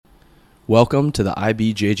Welcome to the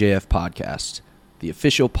IBJJF podcast, the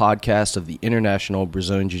official podcast of the International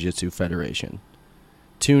Brazilian Jiu-Jitsu Federation.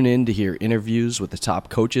 Tune in to hear interviews with the top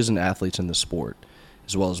coaches and athletes in the sport,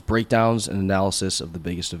 as well as breakdowns and analysis of the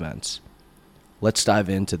biggest events. Let's dive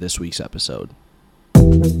into this week's episode.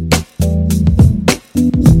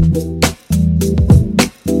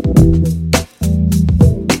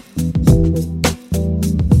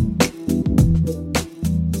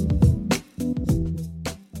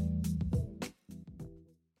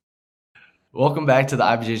 Welcome back to the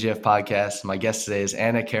IBJJF podcast. My guest today is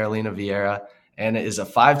Ana Carolina Vieira. Ana is a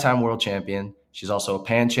 5-time world champion. She's also a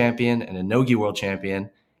Pan champion and a Nogi world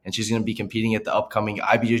champion, and she's going to be competing at the upcoming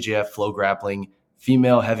IBJJF Flow Grappling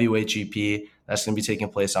Female Heavyweight GP. That's going to be taking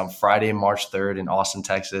place on Friday, March 3rd in Austin,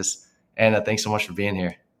 Texas. Ana, thanks so much for being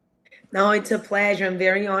here. No, it's a pleasure. I'm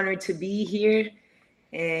very honored to be here,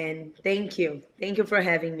 and thank you. Thank you for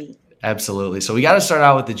having me. Absolutely. So we got to start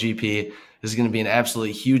out with the GP. This is going to be an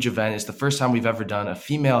absolutely huge event. It's the first time we've ever done a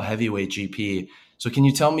female heavyweight GP. So can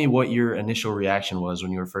you tell me what your initial reaction was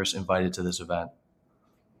when you were first invited to this event?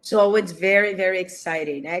 So I was very, very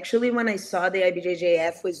excited. Actually, when I saw the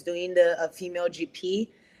IBJJF was doing a female GP,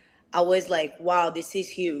 I was like, wow, this is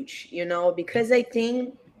huge, because I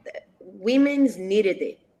think women's needed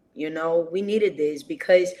it. We needed this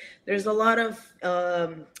because there's a lot of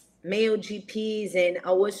male GPs, and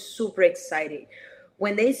I was super excited.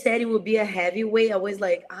 When they said it would be a heavyweight, I was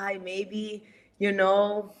like, maybe, I don't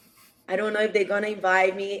know if they're going to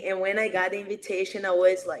invite me. And when I got the invitation, I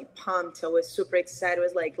was like pumped. I was super excited. I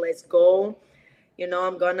was like, let's go.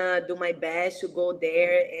 I'm going to do my best to go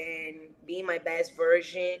there and be my best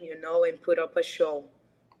version, and put up a show.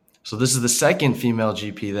 So this is the second female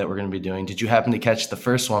GP that we're going to be doing. Did you happen to catch the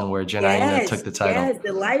first one where Janaína took the title? Yes,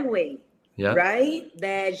 the lightweight. Yeah. Right?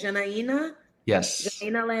 That Janaína. Yes.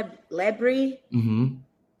 Janaína Lebri. Mm-hmm.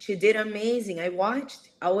 She did amazing. I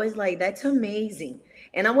watched. I was like, that's amazing.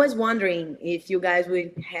 And I was wondering if you guys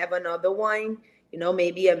would have another one,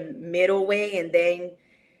 maybe a middleweight, and then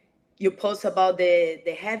you post about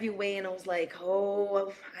the heavyweight. And I was like,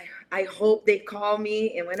 I hope they call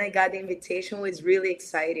me. And when I got the invitation, I was really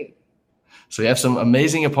excited. So we have some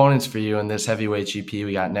amazing opponents for you in this heavyweight GP.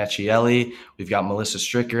 We got Nathiely, we've got Melissa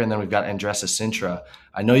Stricker, and then we've got Andressa Cintra.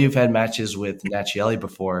 I know you've had matches with Nathiely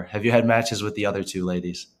before. Have you had matches with the other two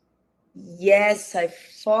ladies? Yes, I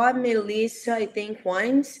fought Melissa, I think,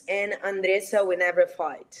 once, and Andressa we never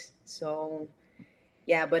fought. So,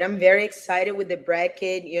 yeah, but I'm very excited with the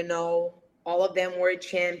bracket. All of them were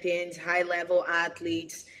champions, high-level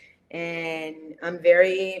athletes, and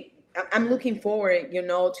I'm looking forward,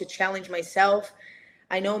 to challenge myself.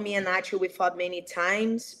 I know me and Nacho, we fought many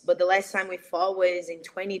times, but the last time we fought was in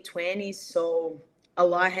 2020, so a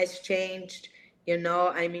lot has changed.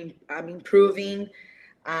 I'm improving.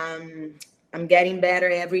 I'm getting better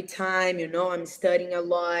every time. I'm studying a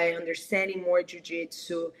lot, understanding more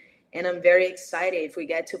jiu-jitsu, and I'm very excited. If we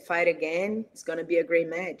get to fight again, it's going to be a great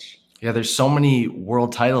match. Yeah, there's so many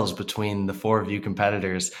world titles between the four of you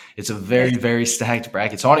competitors. It's a very, very stacked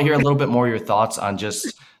bracket. So I want to hear a little bit more of your thoughts on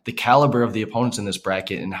just the caliber of the opponents in this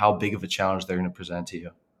bracket and how big of a challenge they're going to present to you.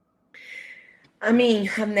 I mean,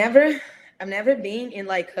 I've never been in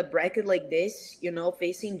like a bracket like this,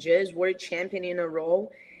 facing just world champion in a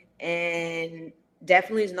row. And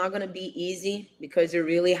definitely it's not going to be easy because they're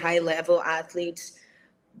really high level athletes.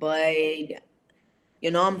 But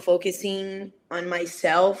I'm focusing on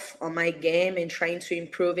myself, on my game, and trying to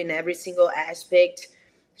improve in every single aspect.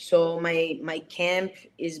 So my camp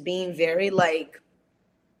is being very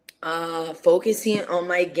focusing on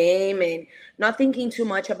my game and not thinking too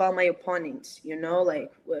much about my opponents,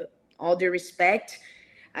 with all due respect.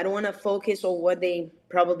 I don't want to focus on what they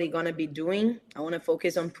probably going to be doing. I want to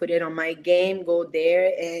focus on put it on my game, go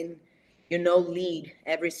there and, lead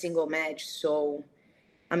every single match. So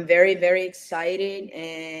I'm very, very excited,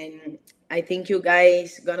 and I think you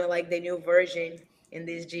guys gonna like the new version in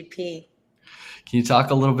this GP. Can you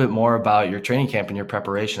talk a little bit more about your training camp and your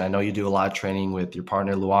preparation? I know you do a lot of training with your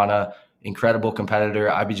partner, Luana, incredible competitor,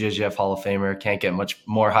 IBJJF Hall of Famer. Can't get much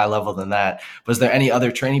more high level than that. Was there any other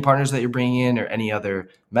training partners that you're bringing in or any other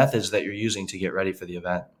methods that you're using to get ready for the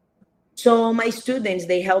event? So my students,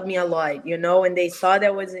 they helped me a lot, when they saw that I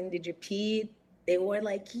was in the GP. They were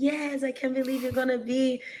like, yes, I can't believe you're going to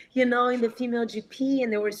be, in the female GP.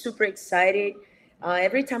 And they were super excited.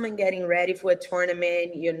 Every time I'm getting ready for a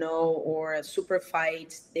tournament, or a super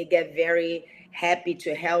fight, they get very happy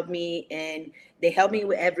to help me. And they help me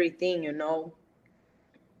with everything,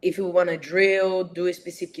 If we want to drill, do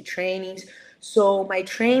specific trainings. So my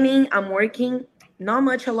training, I'm working not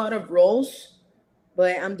much, a lot of roles.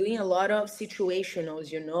 but I'm doing a lot of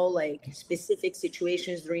situationals, like specific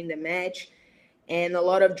situations during the match, and a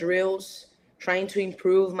lot of drills, trying to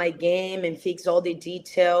improve my game and fix all the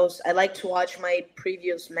details. I like to watch my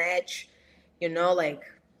previous match, like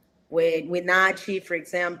with Nachi, for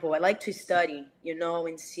example. I like to study,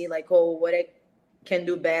 and see like, oh, what I can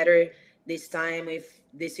do better this time if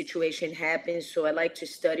this situation happens. So I like to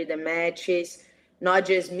study the matches, not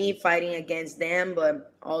just me fighting against them,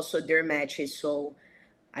 but also their matches, so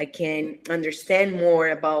I can understand more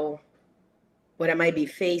about what I might be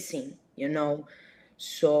facing.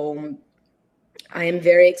 So I am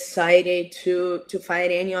very excited to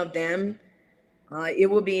fight any of them. It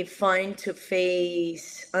will be fun to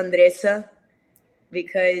face Andressa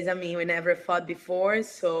because I mean we never fought before,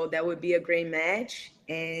 so that would be a great match.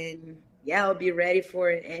 And yeah, I'll be ready for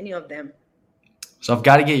any of them. So I've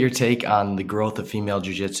got to get your take on the growth of female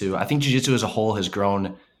jiu-jitsu. I think jiu-jitsu as a whole has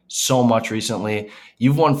grown so much recently.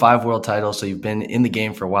 You've won 5 world titles, so you've been in the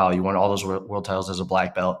game for a while. You won all those world titles as a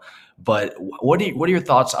black belt. But what are your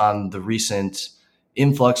thoughts on the recent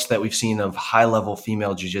influx that we've seen of high-level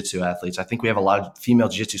female jiu-jitsu athletes? I think we have a lot of female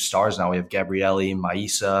jiu-jitsu stars now. We have Gabrielle,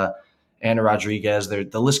 Maisa, Anna Rodriguez.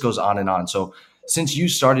 The list goes on and on. So since you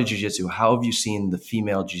started jiu-jitsu, how have you seen the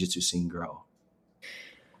female jiu-jitsu scene grow?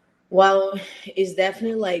 Well, it's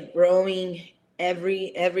definitely like growing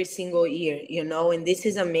every single year, and this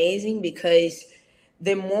is amazing because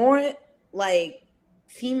the more like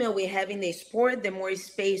female we have in the sport, the more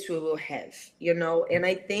space we will have. And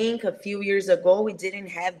I think a few years ago we didn't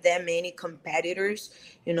have that many competitors,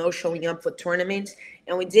 showing up for tournaments,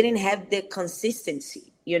 and we didn't have the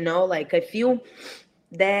consistency. Like I feel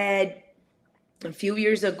that a few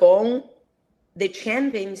years ago the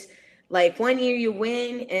champions, like one year you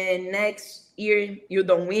win and next year you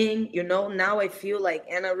don't win. Now I feel like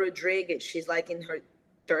Anna Rodriguez, she's like in her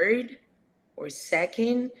third or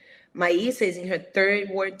second. Maisa is in her third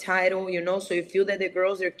world title. So you feel that the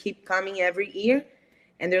girls are keep coming every year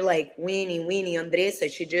and they're like winning.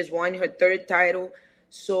 Andressa, she just won her third title.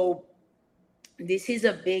 So this is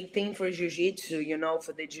a big thing for jiu-jitsu,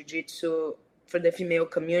 for the jiu-jitsu, for the female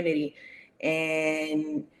community.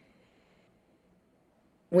 And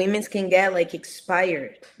women's can get like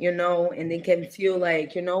expired, and they can feel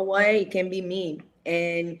like, what, it can be me.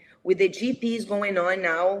 And with the GPs going on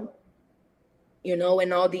now,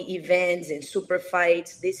 and all the events and super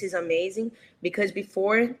fights, this is amazing because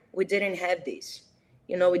before we didn't have this.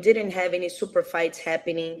 We didn't have any super fights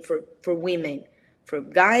happening for women. For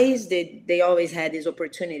guys, they always had this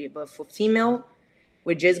opportunity, but for female,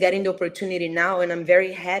 we're just getting the opportunity now, and I'm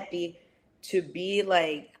very happy to be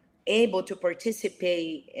like able to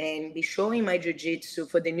participate and be showing my jiu-jitsu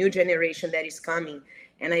for the new generation that is coming.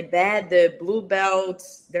 And I bet the blue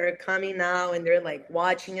belts, they're coming now and they're like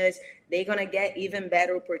watching us, they're gonna get even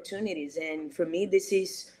better opportunities. And for me, this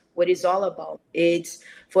is what it's all about. It's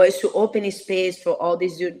for us to open a space for all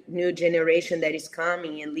this new generation that is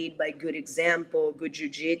coming and lead by good example, good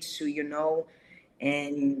jiu-jitsu.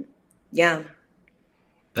 And yeah.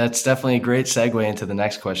 That's definitely a great segue into the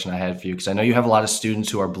next question I had for you, because I know you have a lot of students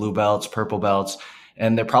who are blue belts, purple belts,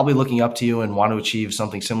 and they're probably looking up to you and want to achieve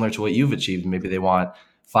something similar to what you've achieved. Maybe they want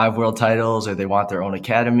 5 world titles, or they want their own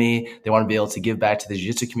academy. They want to be able to give back to the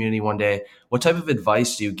jiu-jitsu community one day. What type of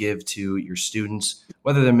advice do you give to your students,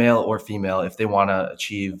 whether they're male or female, if they want to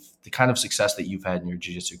achieve the kind of success that you've had in your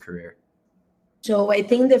jiu-jitsu career? So I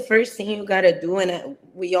think the first thing you gotta do, and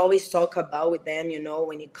we always talk about with them,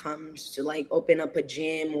 when it comes to like open up a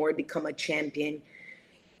gym or become a champion,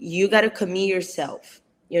 you gotta commit yourself.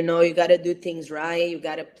 You gotta do things right. You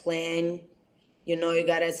gotta plan. You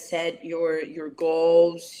gotta set your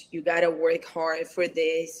goals. You gotta work hard for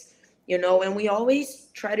this. And we always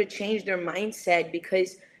try to change their mindset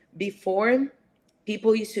because before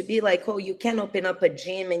people used to be like, oh, you can open up a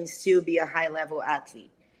gym and still be a high level athlete.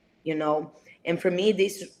 you know. And for me,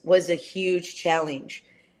 this was a huge challenge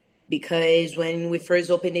because when we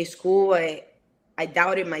first opened a school, I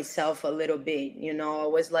doubted myself a little bit. I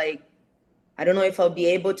was like, I don't know if I'll be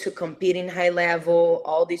able to compete in high level.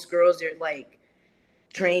 All these girls are like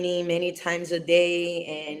training many times a day,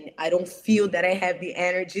 and I don't feel that I have the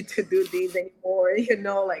energy to do this anymore.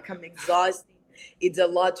 Like I'm exhausted. It's a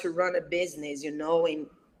lot to run a business, and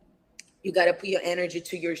you got to put your energy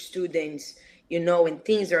to your students, and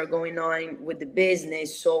things are going on with the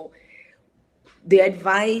business. So the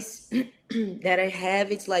advice that I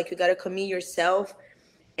have, it's like you got to commit yourself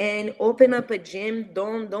and open up a gym.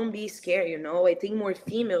 Don't be scared. I think more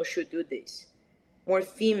females should do this. More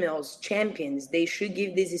females champions, they should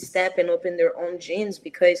give this step and open their own gyms,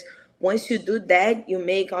 because once you do that, you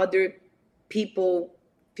make other people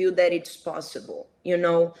feel that it's possible. You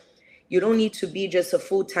don't need to be just a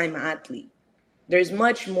full-time athlete. There's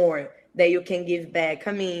much more that you can give back.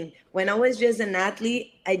 I mean, when I was just an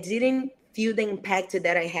athlete, I didn't feel the impact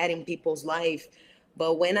that I had in people's life.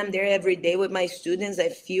 But when I'm there every day with my students, I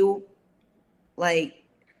feel like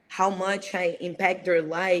how much I impact their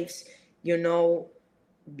lives, you know,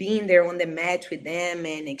 being there on the mat with them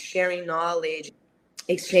and sharing knowledge,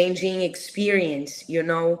 exchanging experience.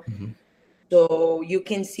 Hmm. So you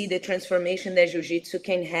can see the transformation that jiu-jitsu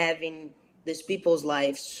can have in these people's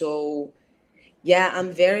lives. So yeah,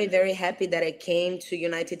 I'm very, very happy that I came to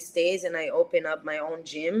United States and I opened up my own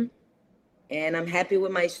gym. And I'm happy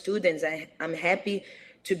with my students. I'm happy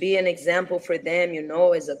to be an example for them,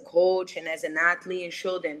 as a coach and as an athlete, and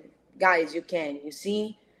show them, guys, you can. You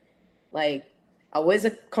see, like, I was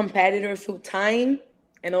a competitor full time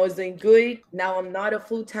and I was doing good. Now I'm not a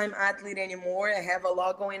full time athlete anymore. I have a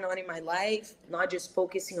lot going on in my life, not just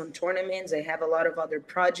focusing on tournaments. I have a lot of other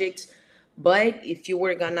projects. But if you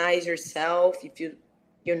organize yourself, if you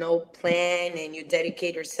plan and you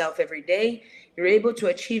dedicate yourself every day, you're able to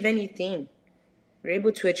achieve anything. You're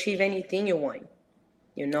able to achieve anything you want,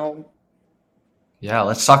 you know. Yeah,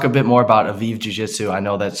 let's talk a bit more about Aviv Jiu-Jitsu. I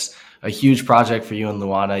know that's a huge project for you and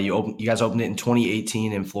Luana. You guys opened it in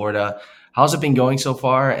 2018 in Florida. How's it been going so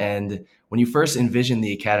far? And when you first envisioned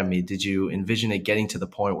the academy, did you envision it getting to the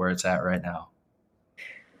point where it's at right now?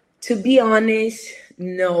 To be honest,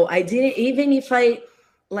 no, I didn't. Even if I,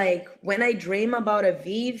 like, when I dream about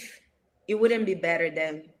Aviv, it wouldn't be better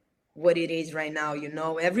than what it is right now,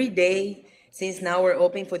 Every day, since now we're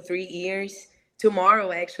open for 3 years,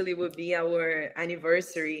 tomorrow actually will be our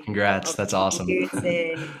anniversary Congrats. of That's 3 years. awesome.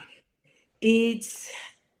 And it's,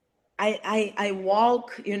 I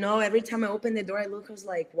walk, every time I open the door, I look, I was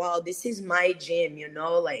like, wow, this is my gym,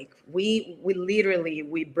 like we literally,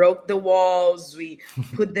 we broke the walls, we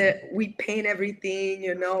paint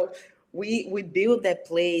everything, we build that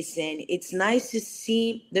place. And it's nice to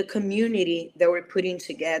see the community that we're putting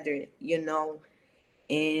together,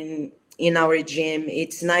 in our gym.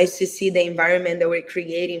 It's nice to see the environment that we're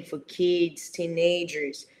creating for kids,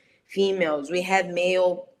 teenagers, females. We have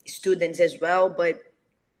male students as well, but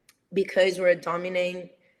because we're a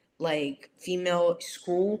dominant, like, female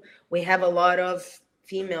school, we have a lot of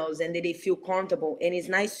females and they feel comfortable. And it's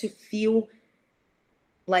nice to feel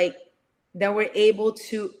like that we're able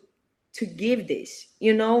to give this,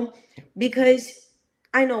 because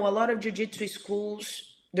I know a lot of jiu-jitsu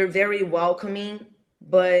schools, they're very welcoming,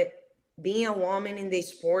 but being a woman in the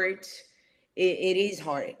sport, it is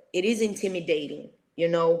hard. It is intimidating,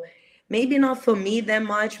 maybe not for me that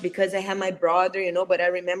much because I have my brother, but I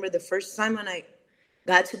remember the first time when I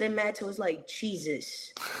got to the mat, I was like,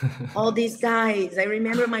 Jesus, all these guys. I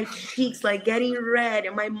remember my cheeks like getting red,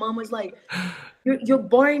 and my mom was like, you're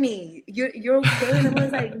burning. You're okay. And I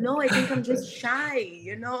was like, no, I think I'm just shy,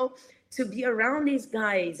 to be around these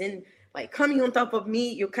guys. And like coming on top of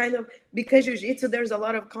me, you kind of, because jiu-jitsu, there's a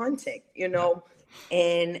lot of contact,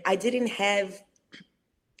 and I didn't have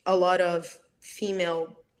a lot of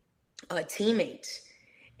female teammates.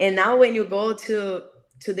 And now when you go to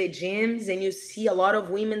the gyms and you see a lot of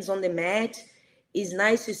women's on the mat, it's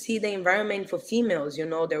nice to see the environment for females,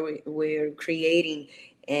 that we're creating,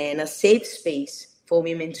 and a safe space for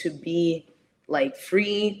women to be like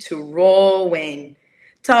free to roll and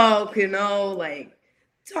talk, like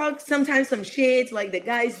talk sometimes some shit like the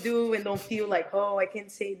guys do, and don't feel like, oh, I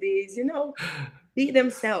can't say this, be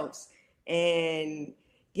themselves. And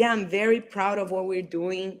yeah, I'm very proud of what we're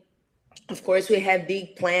doing. Of course, we have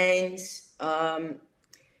big plans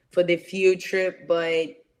for the future,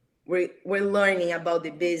 but we're learning about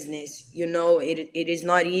the business. It is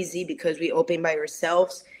not easy because we open by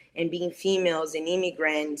ourselves, and being females and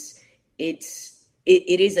immigrants, it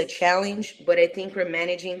is a challenge, but I think we're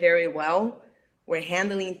managing very well. We're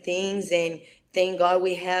handling things, and thank God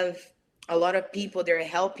we have a lot of people that are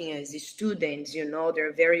helping us, the students,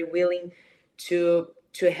 they're very willing to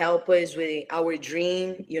help us with our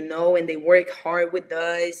dream, and they work hard with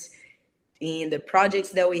us in the projects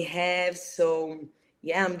that we have. So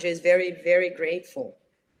yeah, I'm just very, very grateful.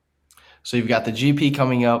 So you've got the GP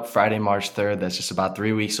coming up Friday, March 3rd. That's just about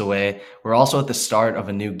 3 weeks away. We're also at the start of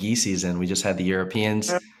a new gi season. We just had the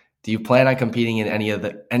Europeans. Do you plan on competing in any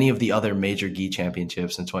of the other major gi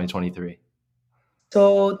championships in 2023?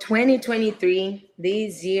 So 2023,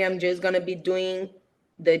 this year, I'm just gonna be doing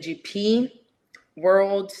the GP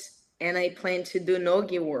Worlds, and I plan to do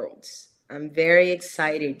Nogi Worlds. I'm very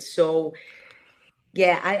excited. So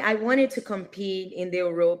yeah, I wanted to compete in the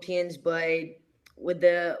Europeans, but with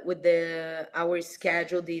the our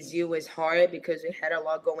schedule this year was hard because we had a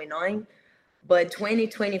lot going on. But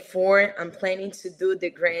 2024, I'm planning to do the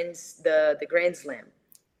Grand Slam.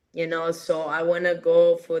 So I want to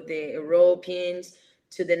go for the Europeans,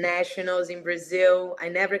 to the nationals in Brazil. I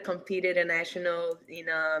never competed a national in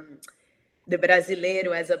the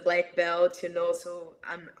Brasileiro as a black belt, so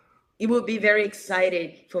it would be very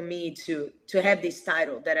excited for me to have this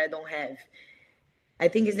title that I don't have. I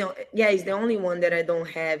think it's the only one that I don't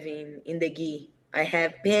have in the gi. I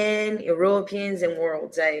have Pan, Europeans, and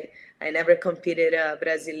Worlds. I never competed a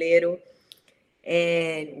Brasileiro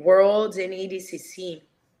and Worlds and EDCC.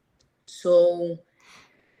 So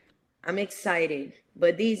I'm excited.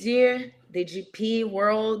 But this year, the GP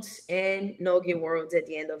Worlds and Nogi Worlds at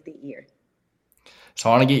the end of the year. So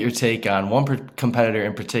I want to get your take on one competitor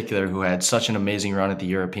in particular who had such an amazing run at the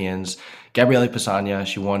Europeans, Gabriele Pisagna.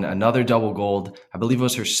 She won another double gold. I believe it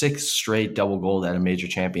was her 6th straight double gold at a major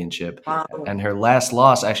championship. Wow. And her last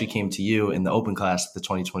loss actually came to you in the open class at the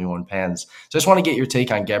 2021 Pans. So I just want to get your take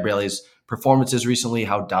on Gabriele's performances recently,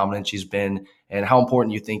 how dominant she's been, and how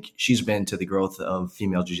important you think she's been to the growth of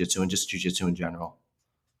female jiu-jitsu and just jiu-jitsu in general.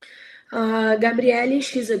 Gabriele,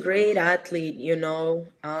 she's a great athlete,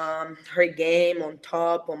 her game on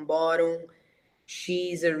top, on bottom.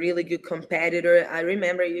 She's a really good competitor. I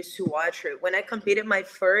remember I used to watch her. When I competed my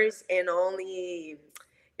first and only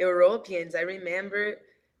Europeans, I remember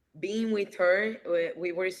being with her.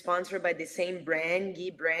 We were sponsored by the same brand,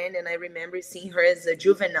 gi brand, and I remember seeing her as a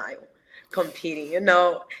juvenile competing,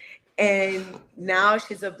 And now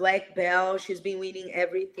she's a black belt. She's been winning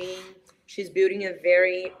everything. She's building a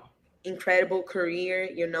very incredible career,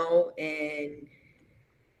 and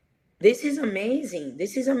this is amazing.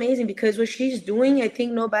 This is amazing because what she's doing, I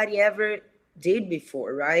think nobody ever did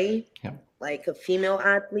before, right? Yeah. Like a female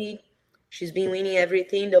athlete, she's been winning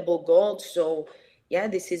everything, double gold. So yeah,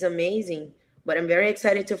 this is amazing. But I'm very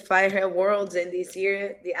excited to fight her at Worlds, and this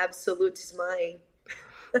year the absolute is mine.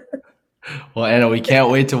 Well, Anna, we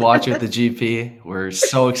can't wait to watch you at the GP. We're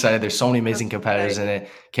so excited. There's so many amazing competitors in it.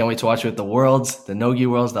 Can't wait to watch you at the Worlds, the Nogi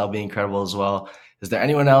Worlds. That'll be incredible as well. Is there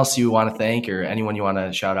anyone else you want to thank or anyone you want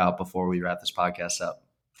to shout out before we wrap this podcast up?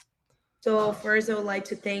 So first, I would like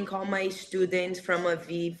to thank all my students from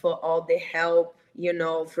Aviv for all the help,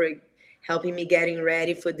 for helping me getting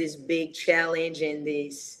ready for this big challenge and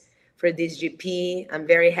for this GP. I'm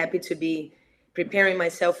very happy to be preparing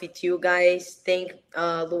myself with you guys. Thank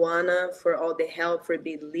Luana for all the help, for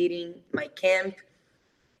leading my camp.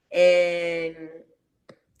 And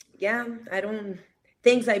yeah,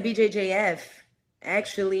 thanks IBJJF.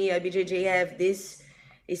 Actually, IBJJF, this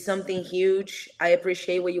is something huge. I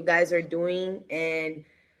appreciate what you guys are doing, and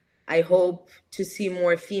I hope to see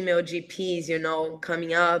more female GPs,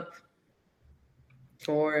 coming up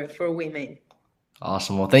for women.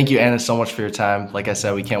 Awesome. Well, thank you, Anna, so much for your time. Like I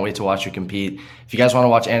said, we can't wait to watch you compete. If you guys want to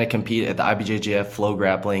watch Anna compete at the IBJJF Flow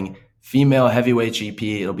Grappling Female Heavyweight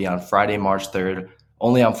GP, it'll be on Friday, March 3rd,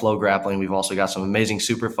 only on Flow Grappling. We've also got some amazing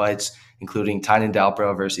super fights, including Tynan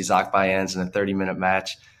Dalpro versus Isaac Bayans in a 30-minute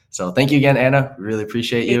match. So thank you again, Anna. We really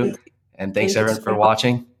appreciate you. And thanks, everyone, for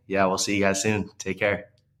watching. Yeah, we'll see you guys soon. Take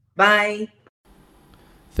care. Bye.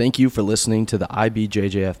 Thank you for listening to the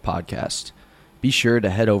IBJJF podcast. Be sure to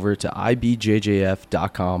head over to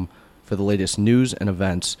IBJJF.com for the latest news and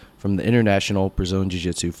events from the International Brazilian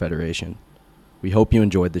Jiu-Jitsu Federation. We hope you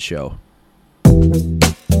enjoyed the show.